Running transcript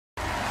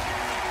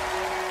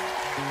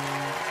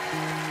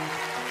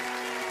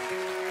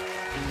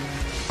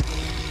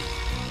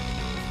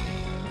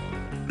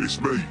It's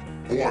me,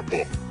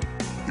 Viper.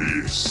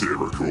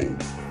 Hysterical.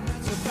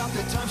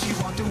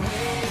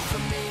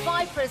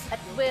 Viper's a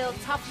real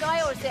tough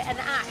guy, or is it an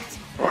act?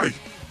 Hey,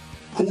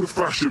 call the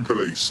fashion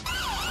police.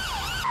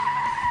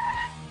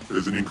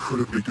 There's an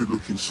incredibly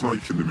good-looking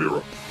snake in the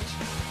mirror.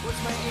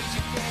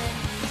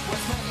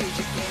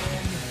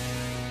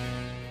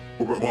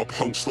 What about my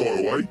punk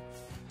style, eh?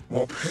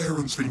 My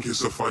parents think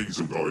it's a phase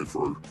I'm going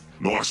through.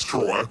 Nice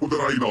try. What do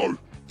they know?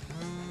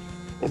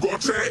 I've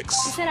got a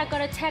text. She said I got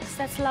a text,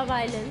 that's Love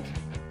Island.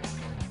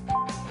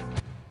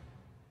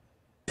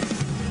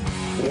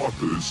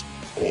 Vipers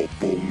are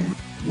born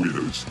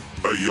winners.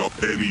 They eat up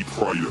any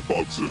prey that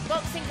bugs them.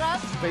 Boxing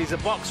gloves? But he's a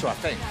boxer, I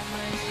think.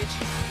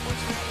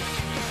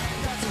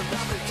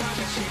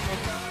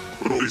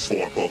 But not this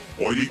Viper.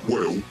 I eat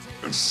well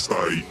and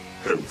stay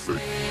healthy.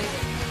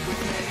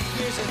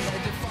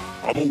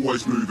 I'm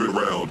always moving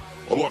around.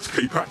 I like to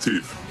keep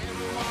active.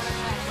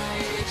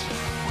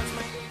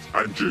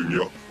 And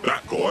Junior,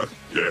 that guy,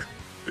 yeah,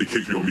 he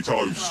keeps me on my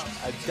toes.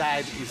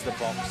 Dad is the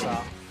boxer.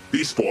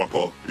 This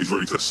Viper is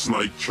ready to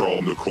snake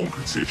charm the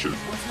competition.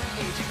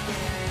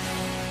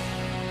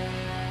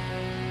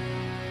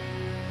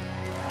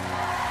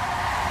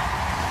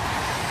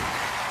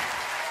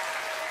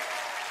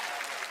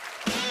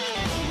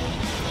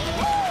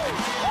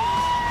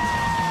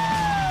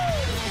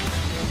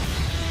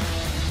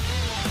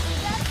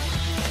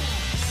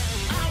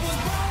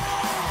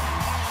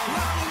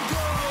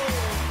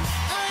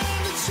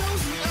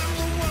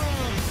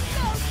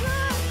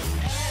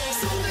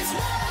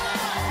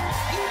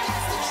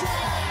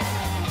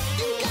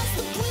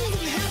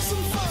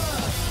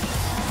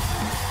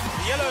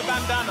 Yellow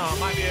bandana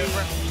might be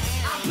over.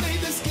 I play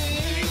this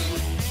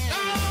game, I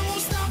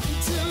won't stop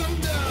until I'm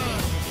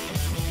done.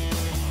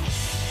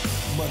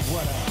 But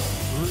what I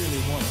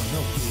really want to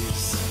know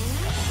is,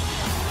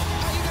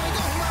 are you gonna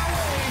go my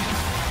way?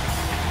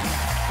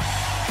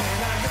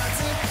 And I got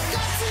to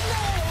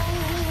know,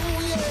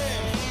 yeah.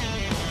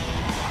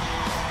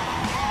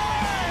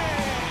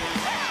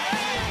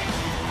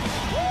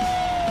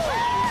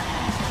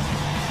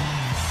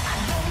 I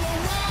don't know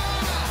why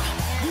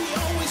we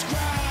always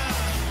cry.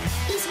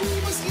 We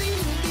must leave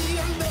and be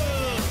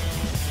undone.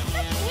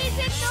 He's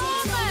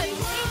enormous! He's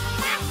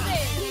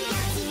massive! We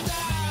got to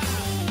die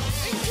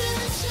and kill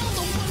each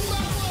other one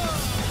by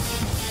one.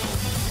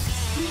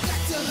 We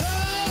got to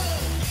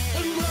hug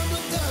and run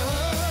with the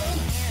hug.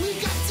 We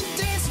got to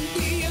dance and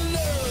be in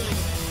love.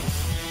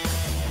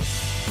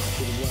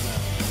 But what I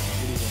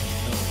really want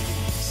to know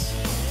is,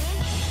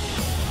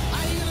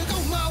 are you gonna go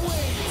my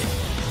way?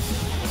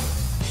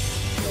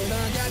 And I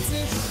got to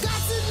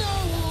know.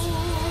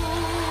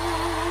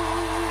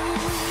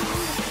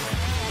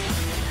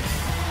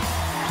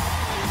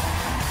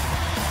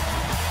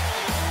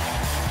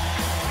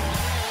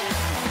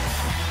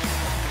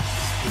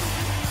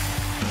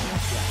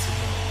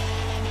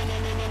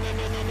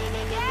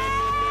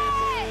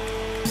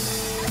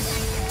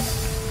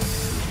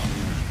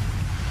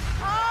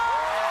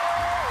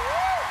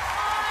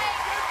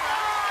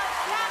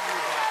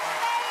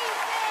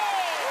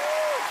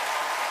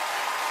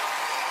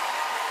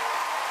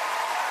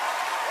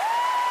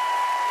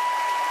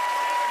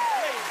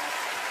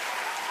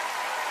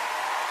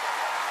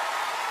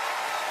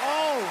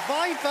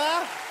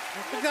 Viper!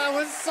 That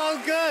was so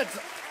good!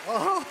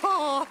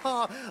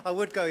 Oh, I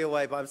would go your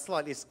way, but I'm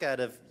slightly scared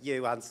of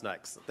you and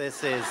snakes.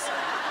 This is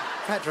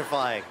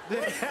petrifying.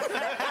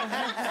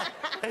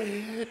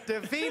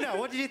 Davina,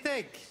 what did you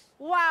think?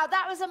 Wow,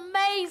 that was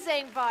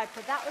amazing,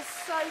 Viper. That was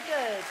so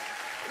good.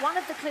 One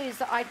of the clues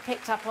that I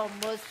picked up on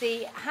was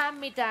the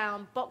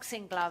hand-me-down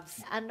boxing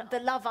gloves and the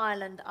Love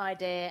Island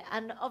idea,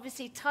 and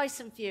obviously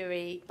Tyson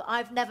Fury. But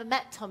I've never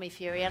met Tommy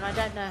Fury, and I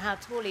don't know how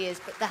tall he is,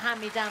 but the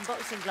hand-me-down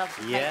boxing gloves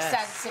Yes.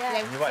 make sense.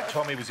 Yeah. You're right,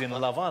 Tommy was in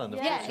Love Island.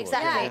 Yeah,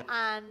 exactly.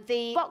 And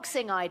the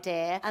boxing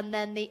idea, and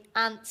then the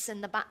ants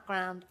in the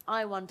background.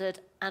 I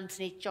wondered,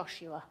 Anthony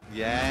Joshua.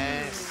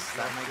 Yes,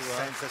 That makes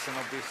sense. That's an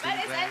obvious But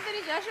thing is there.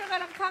 Anthony Joshua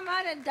gonna come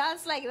out and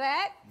dance like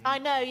that? I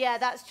know, yeah,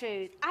 that's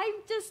true.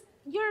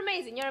 You're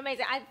amazing, you're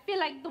amazing. I feel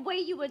like the way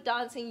you were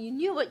dancing, you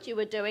knew what you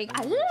were doing.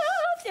 I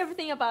loved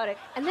everything about it.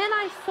 And then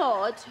I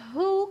thought,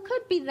 who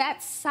could be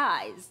that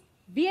size,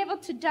 be able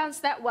to dance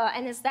that well,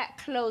 and is that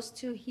close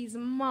to his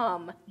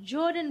mom,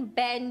 Jordan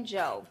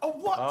Banjo? Oh,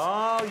 what?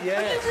 Oh,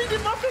 yeah. Are you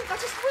reading my thing? I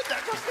just read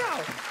that just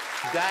now.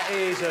 That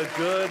is a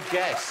good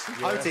guess.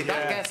 Oti,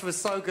 that guess was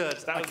so good.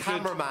 That A was good.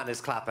 cameraman is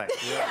clapping.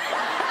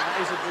 That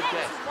is a good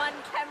guess. One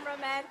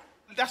cameraman.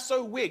 That's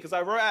so weird because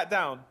I wrote that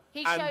down.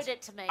 He and showed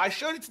it to me. I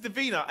showed it to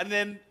Davina and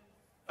then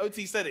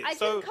OT said it. I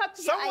so didn't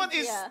copy your someone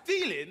is idea.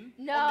 stealing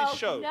No, on this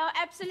show. no,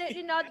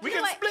 absolutely not. We You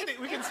know can what? split it,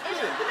 we can split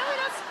it. No, we're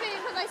not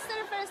splitting because I said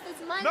it first.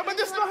 It's mine. No, but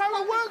that's not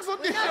how it works on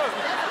this show.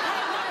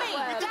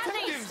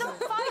 Danny, stop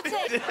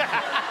fighting!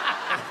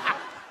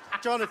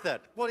 Jonathan,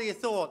 what are your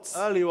thoughts?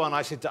 Earlier on,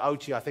 I said to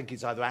Oti, I think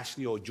it's either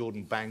Ashley or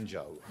Jordan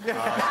Banjo. I'm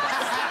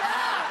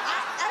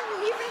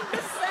leaving the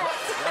set.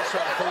 That's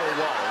what I thought it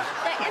was.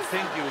 That I is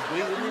think you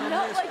agree with me on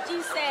not this? what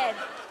you said.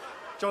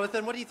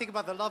 Jonathan, what do you think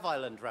about the Love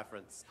Island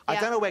reference? I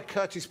Yeah. don't know where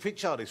Curtis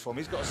Pritchard is from.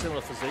 He's got a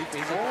similar physique.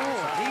 He's a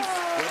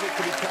Whether it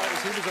could be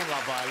Curtis, he was on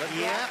Love Island.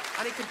 Yeah,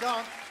 and he could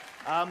dance.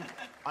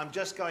 I'm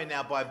just going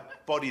now by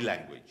body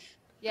language.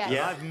 Yes. And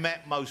I've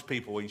met most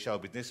people in show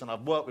business, and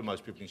I've worked with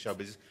most people in show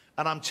business,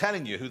 and I'm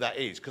telling you who that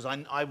is, because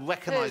I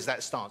recognise Who?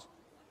 that stance.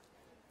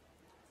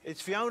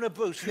 It's Fiona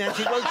Bruce,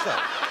 Fianchi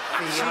Rosa.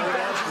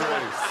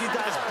 She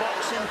does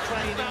boxing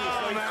training.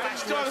 man,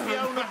 It's it's very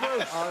fashionable. Fiona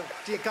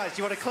Bruce. Guys, do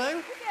you want a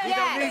clue? You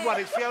don't need one,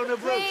 it's Fiona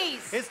Bruce.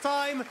 Please. It's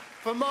time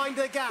for Mind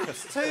the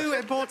Gaps. 2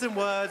 important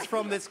words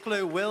from this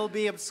clue will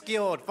be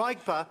obscured.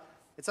 Viper,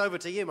 it's over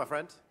to you, my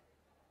friend.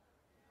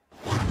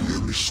 I'm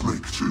the only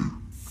snake too.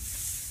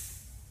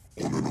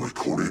 On an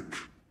iconic.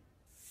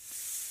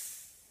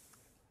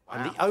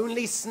 I'm the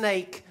only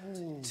snake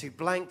to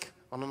blank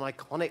on an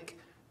iconic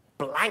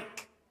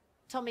blank.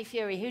 Tommy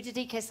Fury. Who did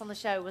he kiss on the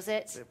show? Was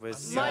it? It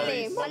was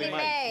Molly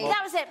May.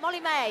 That was it, Molly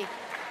May.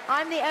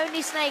 I'm the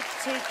only snake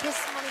to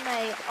kiss Molly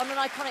May on an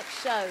iconic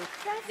show.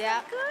 That's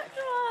Yeah. a good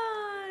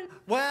one.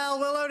 Well,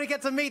 we'll only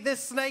get to meet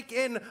this snake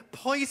in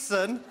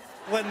Poison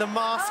when the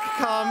mask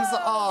comes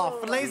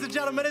off. Ladies and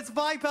gentlemen, it's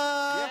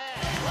Viper.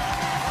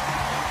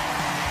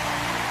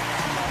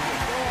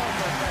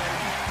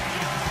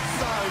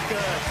 So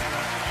good.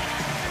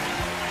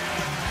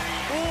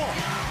 Oh.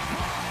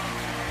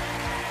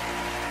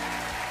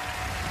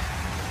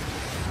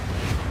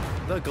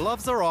 The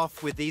gloves are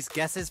off with these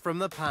guesses from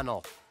the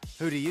panel.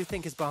 Who do you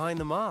think is behind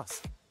the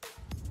mask?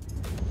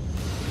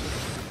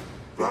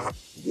 That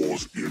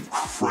was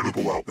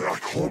incredible out there. I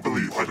can't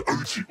believe I had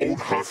Oti on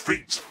her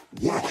feet.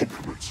 What a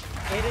compliment.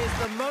 It is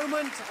the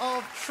moment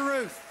of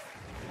truth.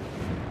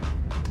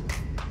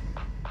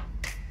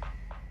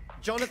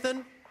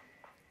 Jonathan,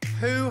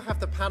 who have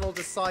the panel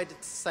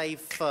decided to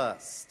save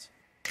first?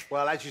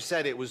 Well, as you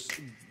said, it was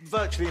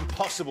virtually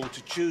impossible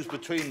to choose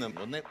between them,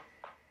 wasn't it?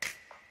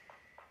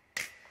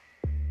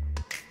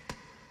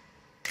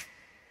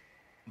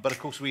 But of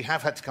course, we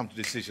have had to come to a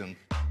decision.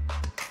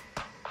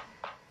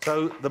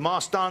 So the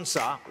masked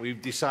dancer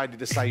we've decided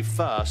to save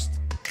first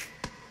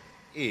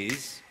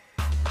is...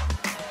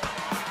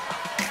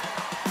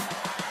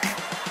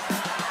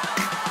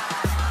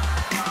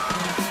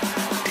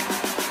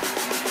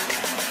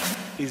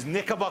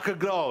 Knickerbocker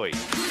Glory.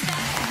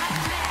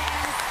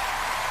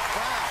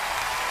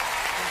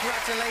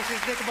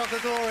 Congratulations, Knickerbocker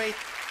Glory.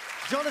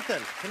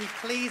 Jonathan, can you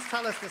please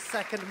tell us the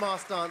second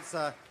masked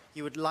dancer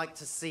you would like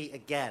to see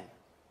again?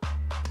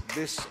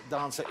 This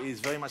dancer is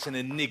very much an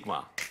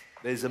enigma.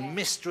 There's a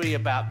mystery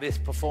about this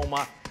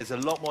performer. There's a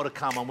lot more to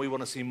come, and we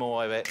want to see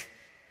more of it.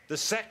 The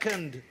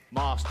second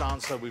masked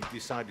dancer we've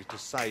decided to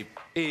save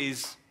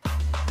is...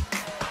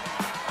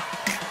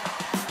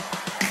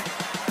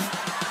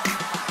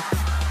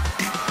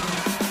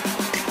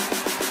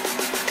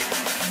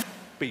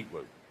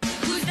 Beetroot.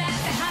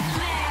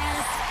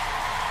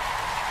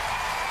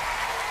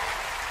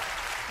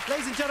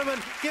 Ladies and gentlemen,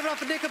 give it up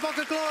for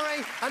Knickerbocker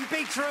Glory and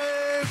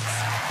Beetroot.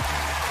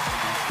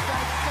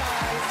 Thanks,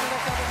 guys. So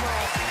let's have a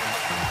mask.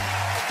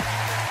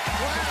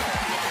 Wow.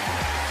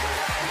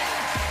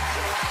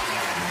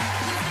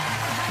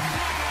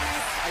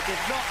 I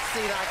did not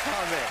see that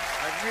coming.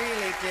 I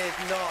really did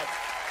not.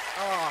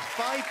 Oh,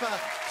 Viper,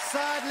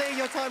 sadly,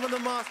 your time on The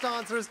Masked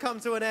Dancer has come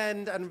to an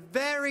end, and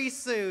very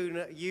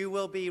soon you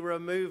will be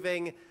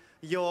removing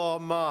your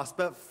mask.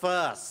 But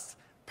first,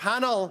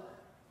 panel,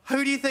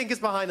 who do you think is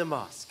behind the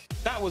mask?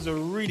 That was a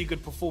really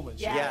good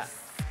performance. Yes. Yeah.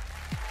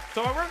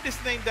 So I wrote this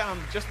name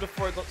down just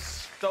before it got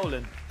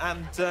stolen,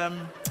 and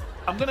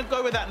I'm gonna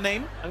go with that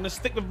name. I'm gonna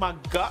stick with my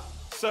gut.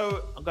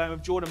 So I'm going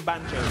with Jordan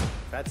Banjo.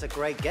 That's a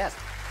great guess.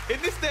 In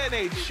this day and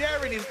age,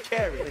 sharing is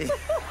caring.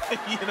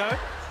 You know?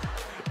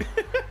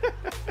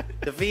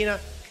 Davina,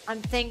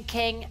 I'm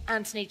thinking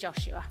Anthony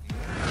Joshua.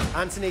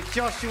 Anthony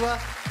Joshua,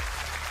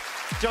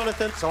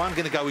 Jonathan, So I'm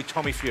going to go with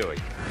Tommy Fury.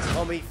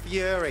 Tommy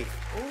Fury.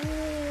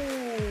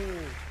 Ooh.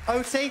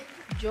 Oti,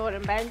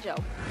 Jordan Banjo.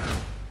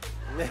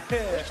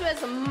 Which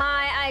was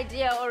my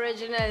idea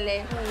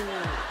originally.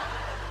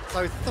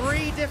 So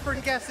 3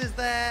 different guesses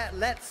there.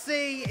 Let's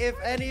see if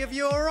any of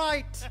you are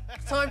right.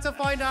 Time to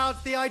find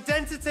out the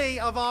identity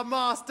of our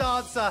masked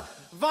dancer.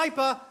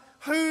 Viper,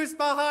 who's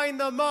behind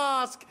the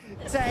mask?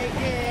 Take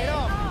it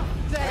off.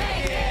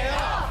 Take it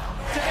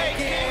off. Take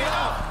it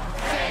off.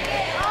 Take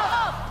it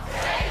off.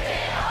 Take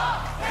it off.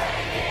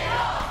 Take it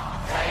off.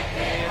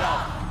 Take it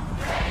off.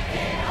 Take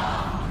it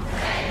off.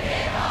 Take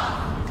it off.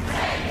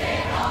 Take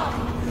it off.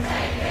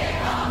 Take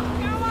it off.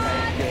 Come on.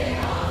 Take it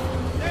off.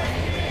 Take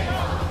it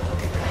off.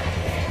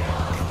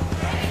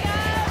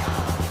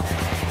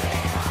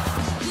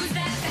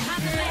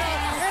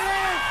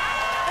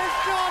 It's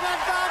Jordan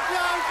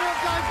Banjo from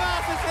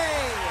Diversity!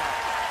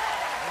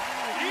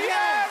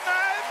 Yeah,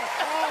 man!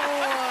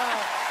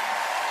 Oh!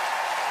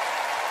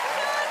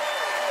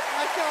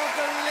 I can't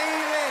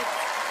believe it!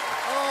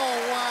 Oh,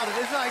 wow,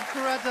 this is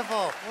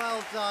incredible.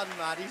 Well done,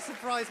 man. Are you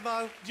surprised,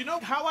 Mo? Do you know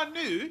how I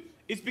knew?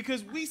 It's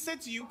because we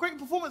said to you, great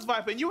performance,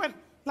 Viper, and you went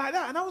like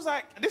that. And I was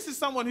like, this is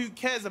someone who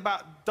cares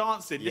about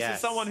dancing. This Yes.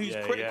 is someone who's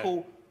Yeah,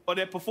 critical or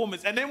their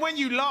performance. And then when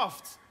you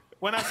laughed,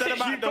 when I said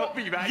about you got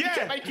me, man. Yeah. You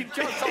kept making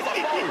jokes. I was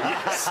like,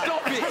 whoa,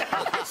 stop it.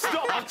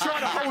 Stop. I'm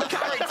trying to hold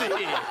character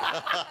here.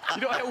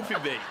 You're not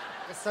helping me.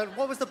 So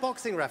what was the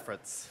boxing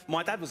reference?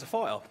 My dad was a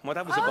fighter. My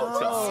dad was a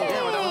boxer. was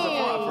Yeah, my dad was a he?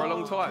 fighter for a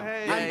long time.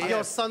 And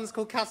your son's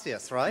called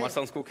Cassius, right? My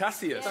son's called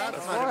Cassius. That's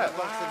right. A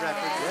boxing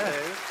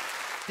reference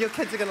too. Your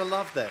kids are going to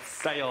love this.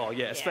 They are,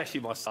 yeah, especially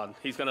my son.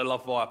 He's going to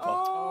love Viper. It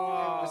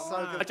was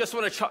so good. I just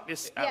want to chuck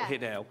this out Yeah. here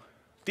now.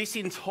 This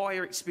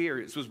entire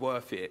experience was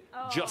worth it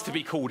just to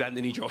be called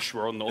Anthony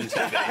Joshua on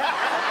TV.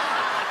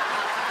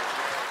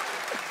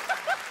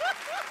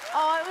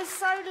 Oh, it was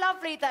so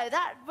lovely, though.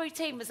 That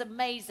routine was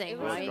amazing, It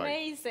was right?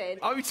 amazing.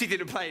 Oti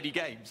didn't play any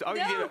games. Oti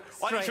No. didn't. I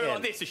just Straight went like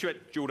in. this and she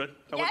went, Jordan.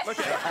 I Yes. went,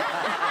 okay. No,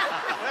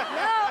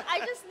 I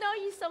just know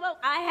you so well.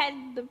 I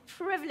had the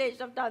privilege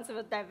of dancing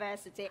with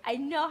Diversity. I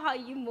know how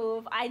you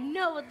move. I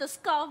know what the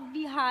scarf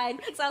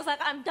behind. So I was like,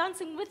 I'm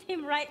dancing with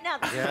him right now.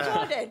 This is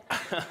Jordan.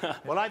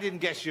 Well, I didn't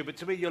guess you, but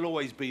to me, you'll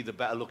always be the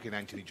better-looking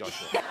Anthony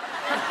Joshua.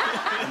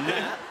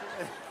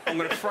 I'm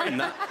going to frame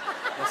that.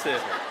 That's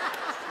it.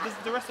 Does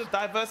the rest of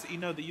Diversity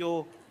know that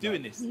you're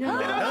doing this? No.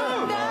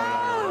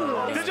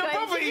 Does your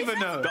brother even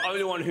know? The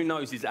only one who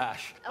knows is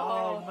Ash.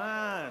 Oh,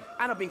 man.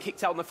 And I've been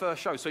kicked out on the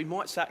first show, so he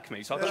might sack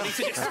me. So I don't need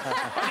to just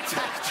I need to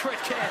tread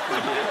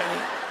carefully.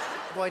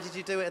 Why did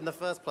you do it in the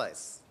first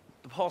place?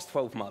 The past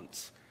 12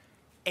 months,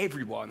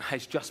 everyone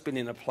has just been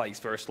in a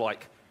place where it's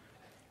like,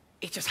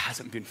 it just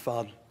hasn't been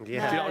fun. Yeah. Do you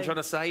know what I'm trying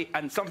to say?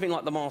 And something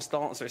like The Masked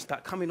Dancer, it's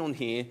that coming on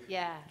here,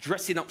 Yeah.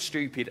 dressing up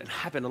stupid and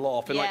having a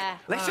laugh. And Yeah. like,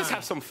 let's just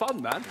have some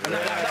fun, man. And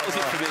that was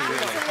it for me,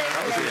 really.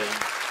 That was it.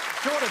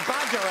 Jordan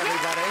Badger,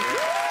 everybody.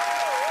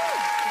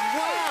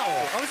 Wow!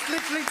 I was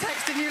literally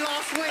texting you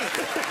last week.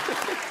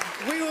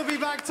 We will be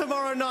back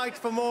tomorrow night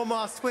for more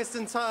Masked Twists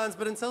and Turns,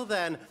 but until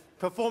then,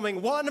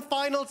 performing one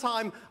final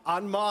time,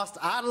 Unmasked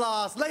at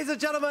last. Ladies and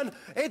gentlemen,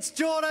 it's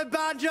Jordan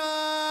Badger!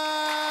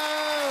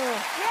 I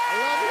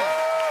love you.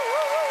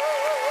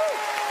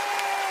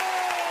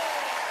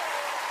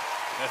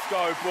 Let's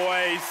go,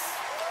 boys.